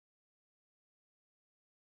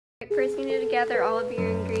First, you need to gather all of your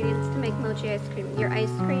ingredients to make mochi ice cream. Your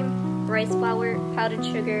ice cream, rice flour, powdered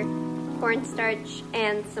sugar, cornstarch,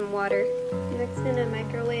 and some water. Mix in a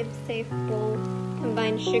microwave-safe bowl.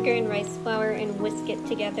 Combine sugar and rice flour and whisk it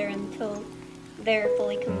together until they're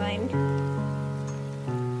fully combined.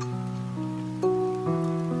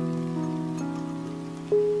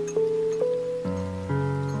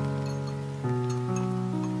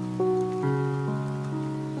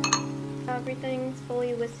 Everything's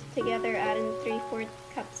fully whisked together, add in 3/4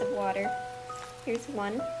 cups of water. Here's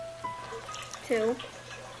 1, 2,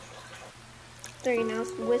 3. Now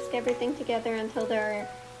whisk everything together until there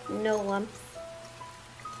are no lumps.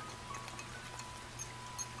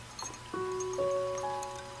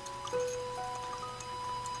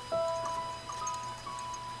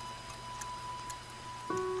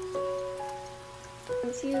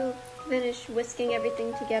 Once you finish whisking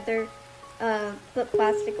everything together, put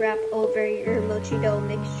plastic wrap over your mochi dough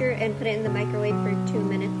mixture and put it in the microwave for 2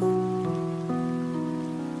 minutes.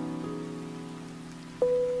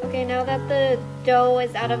 Okay, now that the dough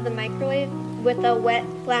is out of the microwave, with a wet,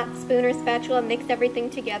 flat spoon or spatula, mix everything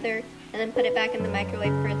together and then put it back in the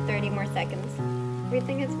microwave for 30 more seconds.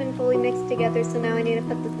 Everything has been fully mixed together, so now I need to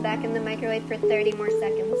put this back in the microwave for 30 more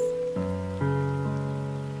seconds.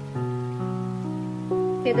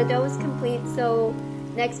 Okay, the dough is complete, so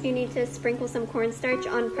next you need to sprinkle some cornstarch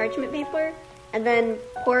on parchment paper and then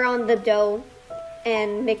pour on the dough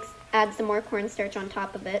and add some more cornstarch on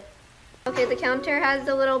top of it. Okay, the counter has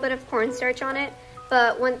a little bit of cornstarch on it,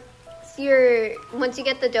 but once you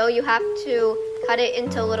get the dough, you have to cut it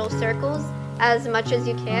into little circles as much as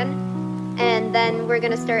you can, and then we're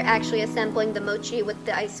gonna start actually assembling the mochi with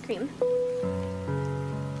the ice cream.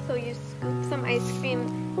 So you scoop some ice cream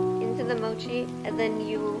into the mochi, and then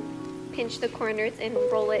you pinch the corners and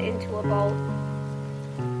roll it into a ball.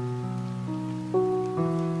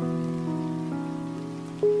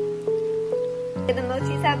 The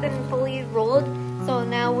mochis have been fully rolled, so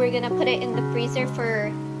now we're gonna put it in the freezer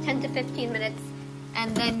for 10 to 15 minutes,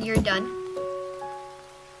 and then you're done.